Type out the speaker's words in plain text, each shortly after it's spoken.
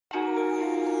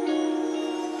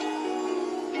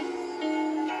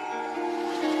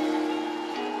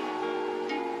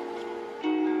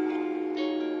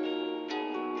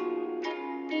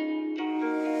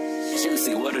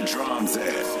drums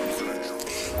at?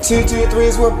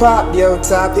 223s will pop your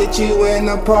top, hit you in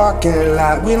the parking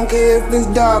lot. We don't care if it's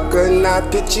dark or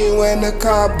not, put you in the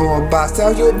cardboard box.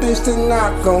 Tell your bitch to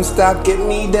not gon' stop, get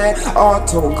me that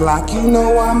auto Glock. You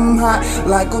know I'm hot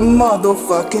like a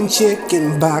motherfucking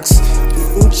chicken box.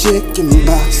 Chicken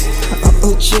box,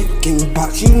 chicken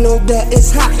box. You know that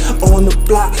it's hot on the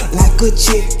block like a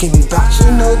chicken box.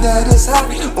 You know that it's hot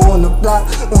on the block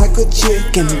like a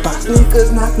chicken box.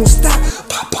 Niggas not gon' stop,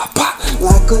 pop, pop, pop,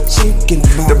 like a chicken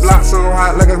box. The block so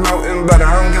hot like it's melting butter.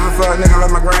 I don't give a fuck, nigga,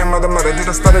 like my grandmother, mother. Did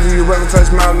I stutter? Do you ever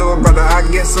touch my little brother? I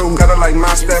get so gutter like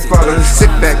my stepfather.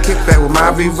 Sit back, kick back with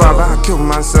my revolver. I kill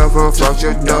myself or fuck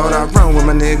your daughter. I run with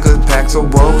my niggas pack so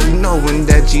bold. You knowin'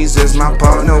 that Jesus my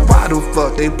partner. Why the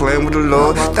fuck they playin' with the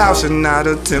Lord? Thou shalt not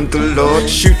attempt the Lord.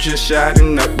 Shoot your shot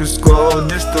and up the score.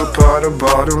 This the part of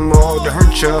Baltimore. To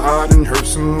hurt your heart and hurt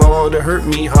some more. To hurt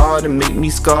me hard and make me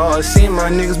scar. See my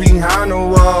niggas behind the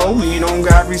wall. We don't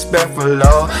got respect for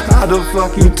law. How the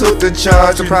fuck you took the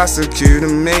charge? The prosecutor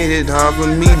made it hard for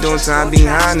me. Don't time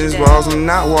behind his walls. I'm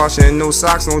not washing no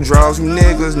socks, no drawers. You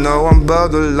niggas know I'm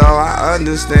above the law. I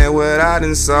understand what I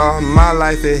done saw. My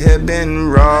life it had been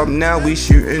robbed. Now we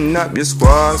shooting up your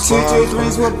squad.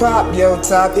 223s will pop your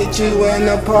top, hit you in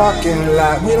the parking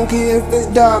lot. We don't care if it's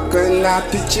dark or not,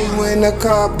 put you in the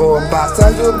cardboard box.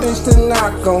 Tell your bitch to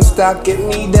not gon' stop, get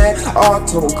me that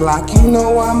auto Glock. You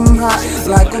know I'm hot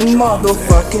like a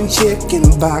motherfucking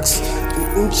chicken box.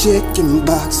 Chicken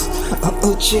box,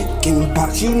 chicken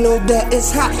box. You know that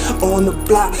it's hot on the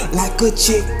block like a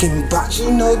chicken box.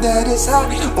 You know that it's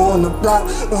hot on the block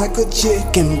like a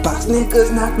chicken box.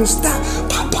 Niggas not gon' stop,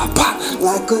 pop, pop, pop,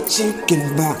 like a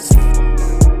chicken box.